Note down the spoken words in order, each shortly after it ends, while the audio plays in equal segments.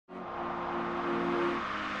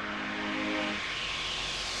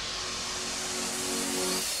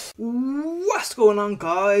What's going on,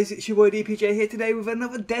 guys? It's your boy DPJ here today with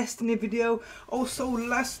another Destiny video. Also,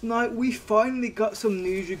 last night we finally got some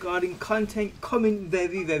news regarding content coming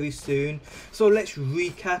very soon. So let's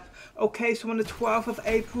recap. Okay, so on the 12th of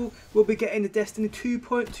April we'll be getting the Destiny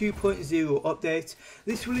 2.2.0 update.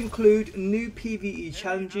 This will include new PvE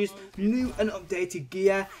challenges, new and updated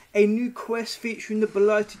gear, a new quest featuring the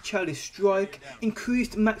Blighted Chalice Strike,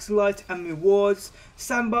 increased max light and rewards,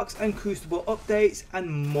 sandbox and crucible updates,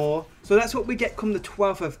 and more. So that's what we get come the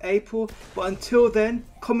 12th of April, but until then,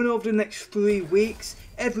 coming over the next 3 weeks,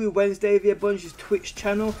 every Wednesday via Bungie's Twitch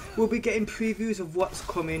channel, we'll be getting previews of what's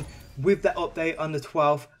coming with that update on the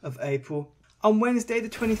 12th of April. On Wednesday the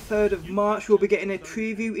 23rd of March we'll be getting a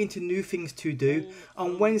preview into new things to do.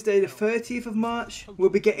 On Wednesday the 30th of March we'll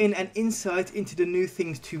be getting an insight into the new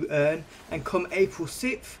things to earn, and come April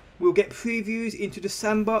 6th we'll get previews into the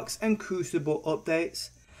sandbox and crucible updates.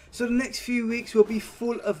 So the next few weeks will be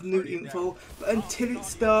full of new info, but until it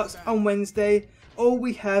starts on Wednesday, all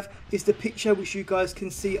we have is the picture which you guys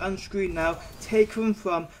can see on screen now, taken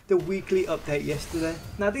from the weekly update yesterday.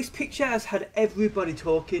 Now this picture has had everybody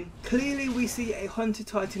talking. Clearly we see a Hunter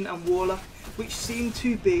Titan and Warlock which seem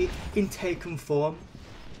to be in taken form,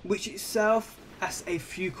 which itself asks a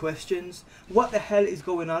few questions. What the hell is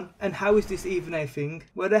going on, and how is this even a thing?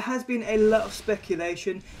 Well, there has been a lot of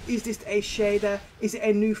speculation. Is this a shader? Is it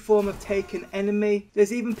a new form of Taken enemy?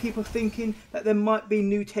 There's even people thinking that there might be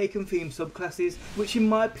new Taken themed subclasses, which in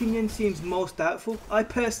my opinion seems most doubtful. I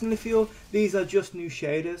personally feel these are just new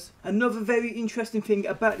shaders. Another very interesting thing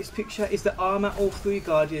about this picture is the armour all three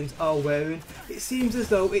Guardians are wearing. It seems as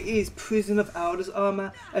though it is Prison of Elders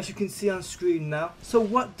armour, as you can see on screen now. So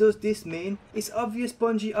what does this mean? It's obvious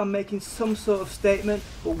Bungie are making some sort of statement,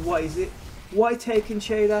 but what is it? Why Taken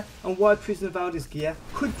shader, and why Prison of Elders gear?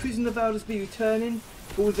 Could Prison of Elders be returning,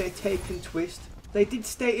 or was it a Taken twist? They did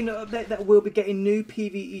state in the update that we'll be getting new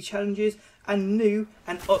PvE challenges and new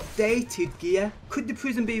and updated gear. Could the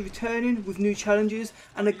prison be returning with new challenges,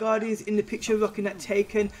 and the Guardians in the picture rocking that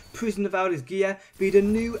Taken Prison of Elders gear be the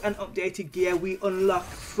new and updated gear we unlock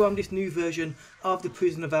from this new version of the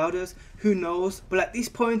Prison of Elders? Who knows? But at this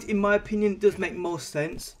point, in my opinion, it does make most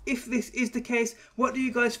sense. If this is the case, what do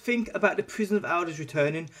you guys think about the Prison of Elders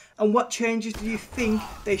returning, and what changes do you think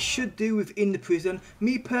they should do within the prison?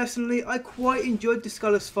 Me personally, I quite enjoyed the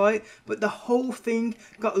Scholars fight, but the whole thing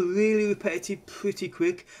got really repetitive pretty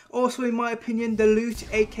quick. Also, in my opinion, the loot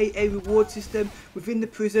aka reward system within the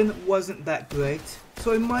prison wasn't that great.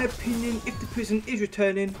 So in my opinion, if the prison is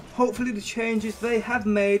returning, hopefully the changes they have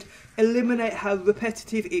made eliminate how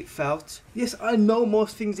repetitive it felt. Yes, I know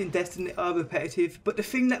most things in Destiny are repetitive, but the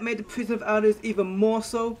thing that made the Prison of Elders even more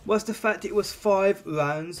so was the fact it was 5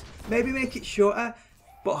 rounds. Maybe make it shorter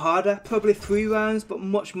but harder, probably 3 rounds but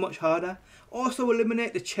much harder. Also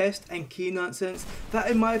eliminate the chest and key nonsense.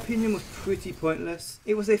 That in my opinion was pretty pointless.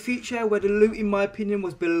 It was a feature where the loot in my opinion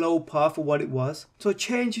was below par for what it was. So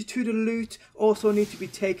changes to the loot also need to be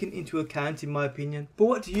taken into account in my opinion. But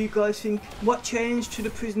what do you guys think? What change to the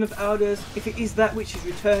Prison of Elders, if it is that which is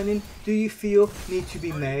returning, do you feel need to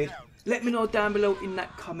be made? Let me know down below in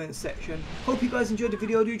that comment section. Hope you guys enjoyed the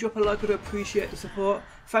video. Do drop a like, I'd appreciate the support.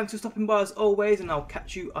 Thanks for stopping by as always, and I'll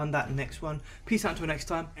catch you on that next one. Peace out until next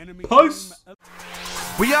time. Peace!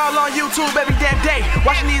 We all on YouTube every damn day,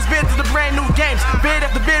 watching these vids of the brand new games. Vid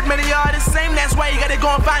after vid, many are the same. That's why you gotta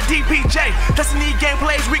go and find DPJ. Destiny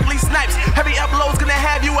gameplays, weekly snipes, heavy uploads, gonna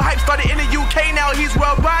have you a hype. Started in the UK, now he's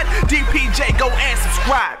worldwide. DPJ, go and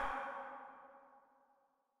subscribe.